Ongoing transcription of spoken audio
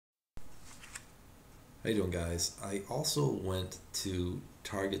How you doing, guys? I also went to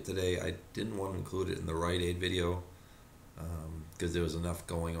Target today. I didn't want to include it in the Rite Aid video because there was enough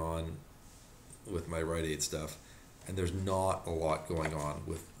going on with my Rite Aid stuff, and there's not a lot going on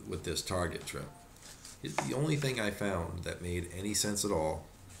with this Target trip. The only thing I found that made any sense at all,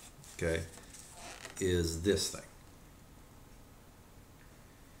 okay, is this thing.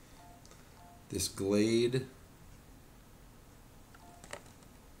 This Glade,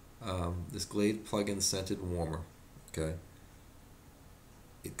 this Glade plug-in scented warmer, okay.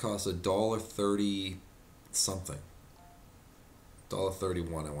 It costs $1.30 something.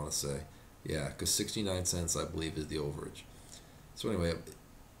 $1.31 I want to say. Yeah, because 69 cents I believe is the overage. So anyway,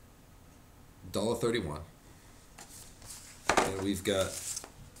 $1.31. And we've got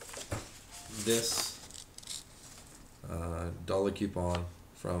this dollar coupon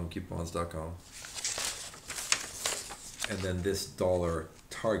from coupons.com. And then this dollar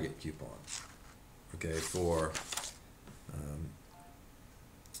Target coupon. Okay, for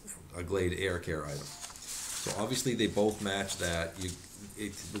a Glade air care item. So obviously they both match that.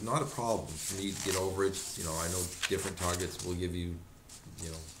 It was not a problem for me to get overage. I know different Targets will give you,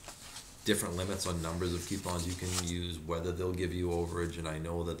 different limits on numbers of coupons you can use, whether they'll give you overage, and I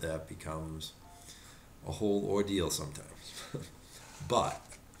know that becomes a whole ordeal sometimes. But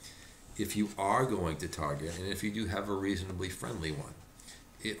if you are going to Target, and if you do have a reasonably friendly one,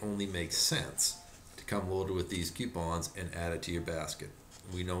 it only makes sense to come loaded with these coupons and add it to your basket.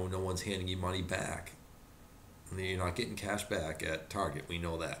 We know no one's handing you money back. You're not getting cash back at Target. We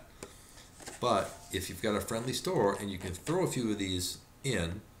know that. But if you've got a friendly store and you can throw a few of these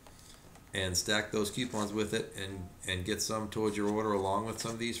in and stack those coupons with it and get some towards your order along with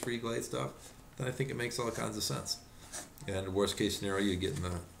some of these free Glade stuff, then I think it makes all kinds of sense. And worst case scenario, you're getting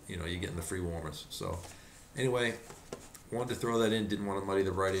the free warmers. So anyway, wanted to throw that in. Didn't want to muddy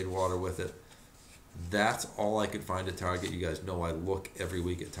the Rite Aid water with it. That's all I could find at Target. You guys know I look every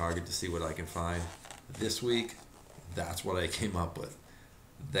week at Target to see what I can find. This week, that's what I came up with.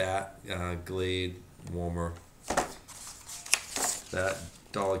 That Glade warmer, that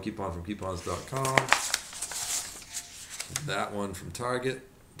dollar coupon from coupons.com, that one from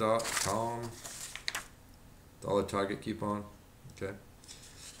target.com, dollar Target coupon, okay.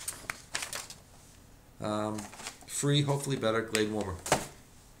 Free, hopefully better, Glade warmer.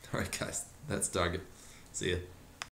 All right, guys, that's Target. See ya.